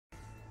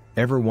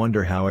Ever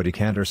wonder how a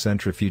decanter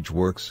centrifuge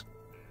works?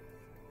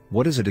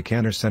 What is a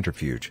decanter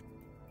centrifuge?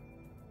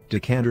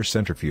 Decanter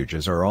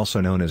centrifuges are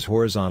also known as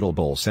horizontal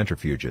bowl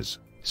centrifuges,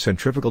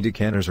 centrifugal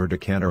decanters or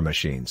decanter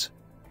machines.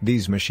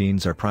 These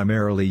machines are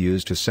primarily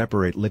used to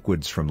separate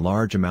liquids from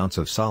large amounts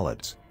of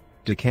solids.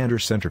 Decanter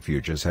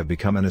centrifuges have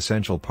become an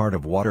essential part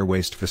of water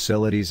waste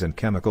facilities and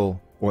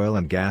chemical, oil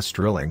and gas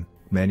drilling,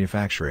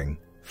 manufacturing,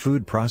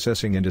 food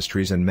processing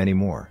industries and many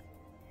more.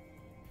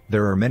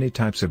 There are many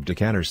types of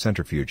decanter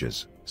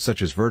centrifuges,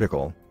 such as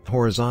vertical,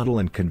 horizontal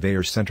and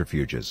conveyor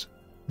centrifuges.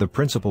 The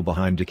principle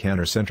behind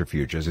decanter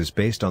centrifuges is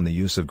based on the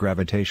use of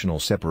gravitational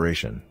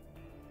separation.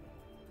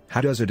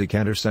 How does a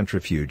decanter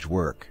centrifuge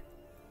work?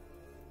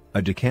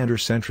 A decanter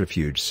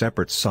centrifuge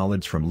separates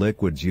solids from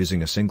liquids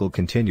using a single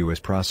continuous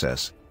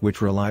process,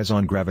 which relies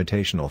on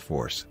gravitational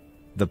force.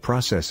 The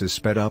process is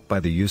sped up by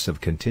the use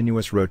of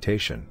continuous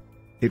rotation.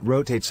 It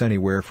rotates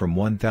anywhere from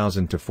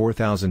 1,000 to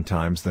 4,000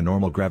 times the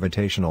normal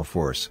gravitational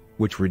force,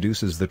 which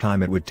reduces the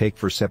time it would take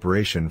for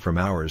separation from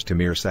hours to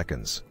mere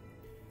seconds.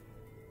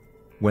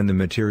 When the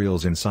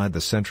materials inside the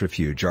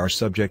centrifuge are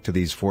subject to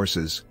these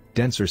forces,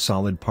 denser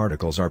solid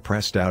particles are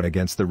pressed out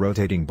against the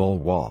rotating bowl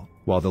wall,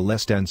 while the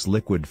less dense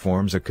liquid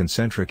forms a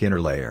concentric inner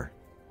layer.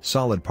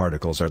 Solid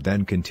particles are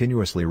then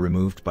continuously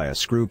removed by a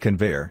screw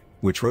conveyor,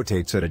 which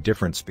rotates at a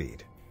different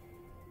speed.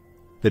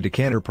 The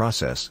decanter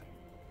process.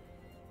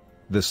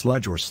 The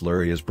sludge or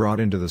slurry is brought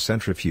into the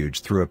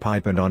centrifuge through a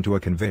pipe and onto a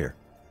conveyor.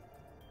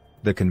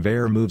 The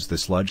conveyor moves the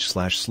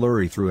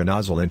sludge/slurry through a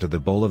nozzle into the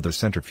bowl of the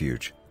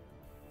centrifuge.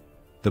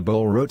 The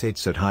bowl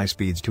rotates at high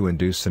speeds to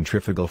induce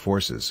centrifugal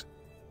forces.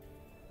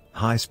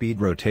 High-speed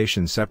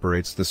rotation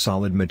separates the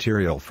solid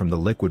material from the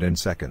liquid in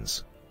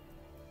seconds.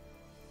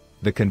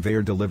 The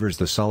conveyor delivers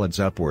the solids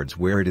upwards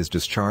where it is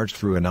discharged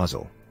through a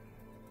nozzle.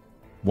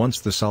 Once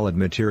the solid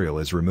material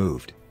is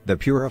removed, the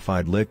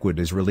purified liquid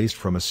is released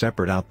from a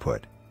separate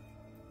output.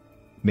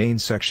 Main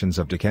sections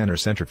of decanter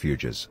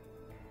centrifuges.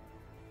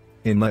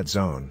 Inlet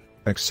zone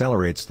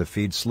accelerates the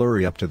feed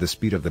slurry up to the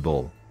speed of the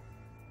bowl.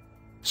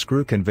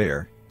 Screw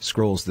conveyor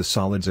scrolls the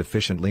solids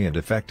efficiently and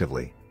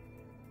effectively.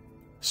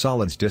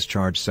 Solids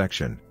discharge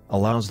section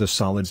allows the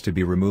solids to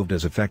be removed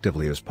as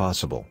effectively as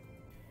possible.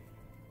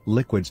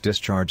 Liquids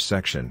discharge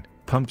section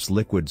pumps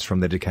liquids from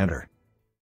the decanter.